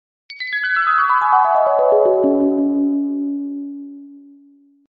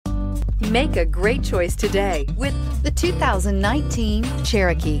Make a great choice today with the 2019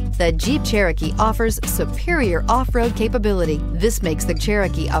 Cherokee. The Jeep Cherokee offers superior off-road capability. This makes the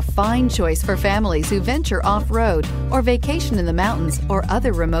Cherokee a fine choice for families who venture off-road or vacation in the mountains or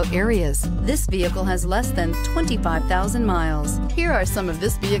other remote areas. This vehicle has less than 25,000 miles. Here are some of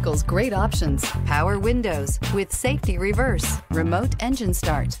this vehicle's great options: power windows with safety reverse, remote engine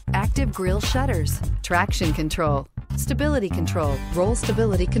start, active grille shutters, traction control, stability control, roll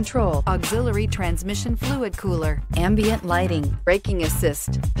stability control, auxiliary transmission fluid cooler, ambient lighting, braking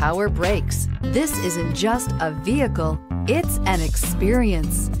assist, power brakes. This isn't just a vehicle, it's an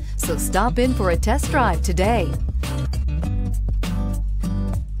experience. So stop in for a test drive today.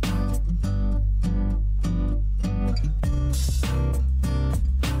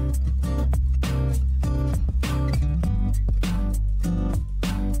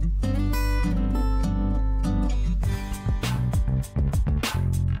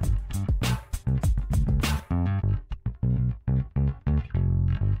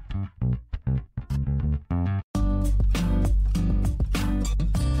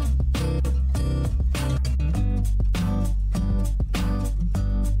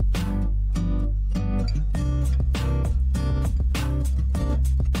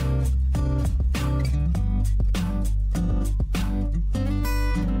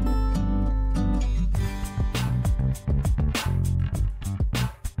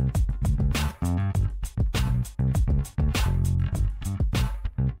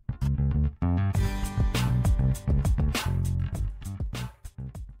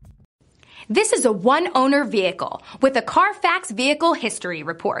 This is a one-owner vehicle with a Carfax Vehicle History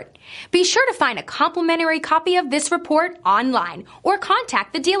Report. Be sure to find a complimentary copy of this report online or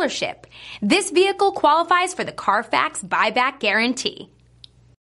contact the dealership. This vehicle qualifies for the Carfax Buyback Guarantee.